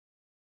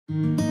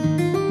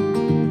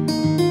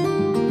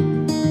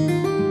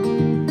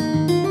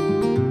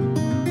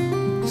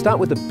Start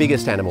with the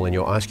biggest animal in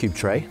your ice cube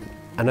tray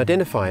and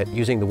identify it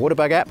using the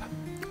Waterbug app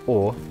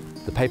or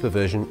the paper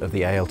version of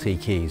the ALT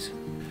keys.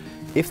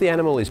 If the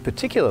animal is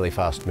particularly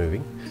fast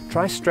moving,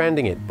 try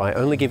stranding it by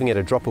only giving it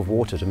a drop of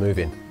water to move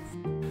in.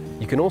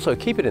 You can also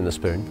keep it in the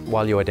spoon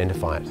while you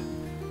identify it.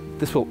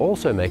 This will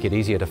also make it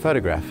easier to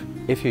photograph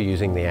if you're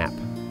using the app.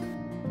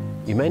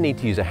 You may need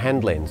to use a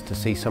hand lens to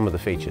see some of the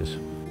features.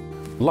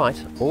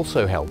 Light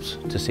also helps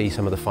to see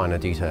some of the finer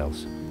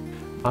details.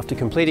 After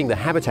completing the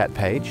habitat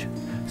page,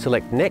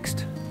 select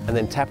Next and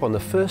then tap on the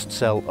first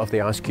cell of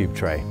the ice cube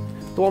tray,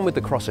 the one with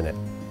the cross in it.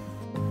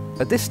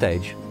 At this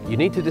stage, you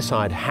need to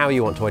decide how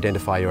you want to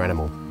identify your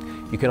animal.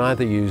 You can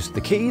either use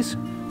the keys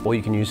or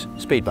you can use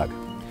Speedbug.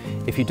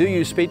 If you do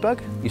use Speedbug,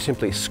 you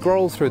simply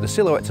scroll through the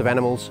silhouettes of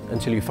animals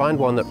until you find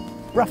one that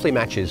roughly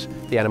matches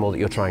the animal that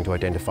you're trying to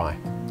identify,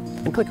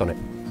 and click on it.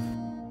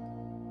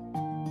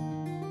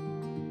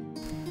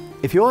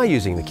 If you are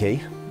using the key,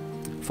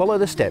 follow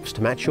the steps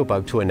to match your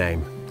bug to a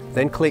name,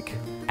 then click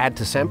Add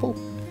to Sample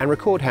and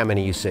record how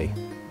many you see.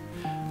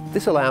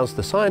 This allows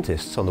the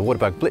scientists on the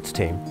Waterbug Blitz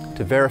team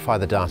to verify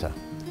the data.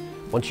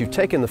 Once you've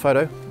taken the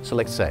photo,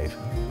 select Save.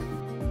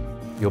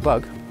 Your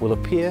bug will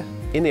appear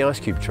in the ice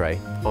cube tray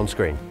on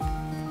screen.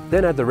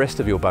 Then add the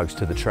rest of your bugs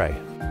to the tray.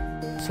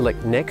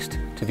 Select Next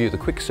to view the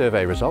quick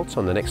survey results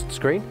on the next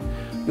screen.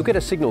 You'll get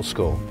a signal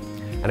score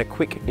and a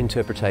quick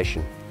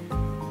interpretation.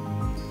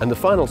 And the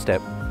final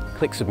step,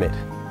 click Submit.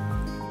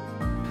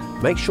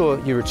 Make sure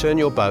you return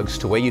your bugs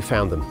to where you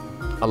found them,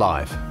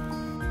 alive.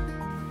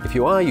 If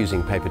you are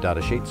using paper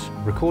data sheets,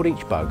 record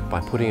each bug by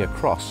putting a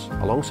cross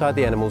alongside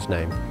the animal's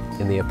name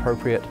in the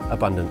appropriate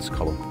abundance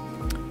column.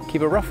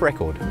 Keep a rough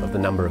record of the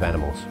number of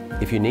animals.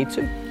 If you need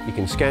to, you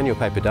can scan your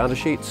paper data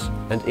sheets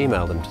and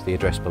email them to the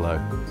address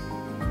below.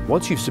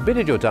 Once you've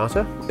submitted your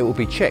data, it will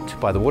be checked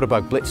by the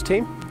Waterbug Blitz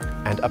team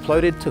and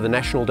uploaded to the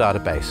national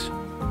database.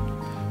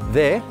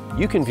 There,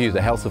 you can view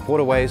the health of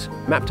waterways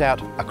mapped out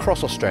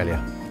across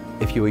Australia.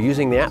 If you are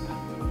using the app,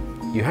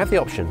 you have the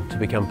option to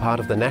become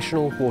part of the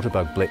National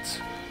Waterbug Blitz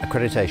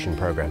accreditation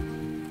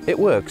program. It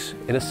works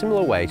in a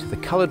similar way to the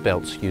coloured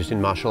belts used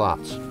in martial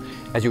arts.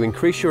 As you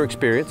increase your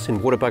experience in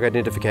waterbug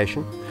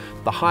identification,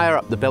 the higher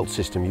up the belt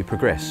system you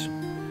progress.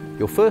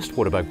 Your first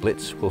Waterbug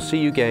Blitz will see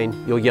you gain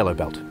your yellow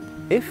belt.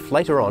 If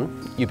later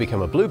on you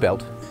become a blue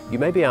belt, you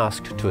may be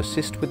asked to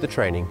assist with the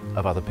training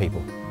of other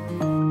people.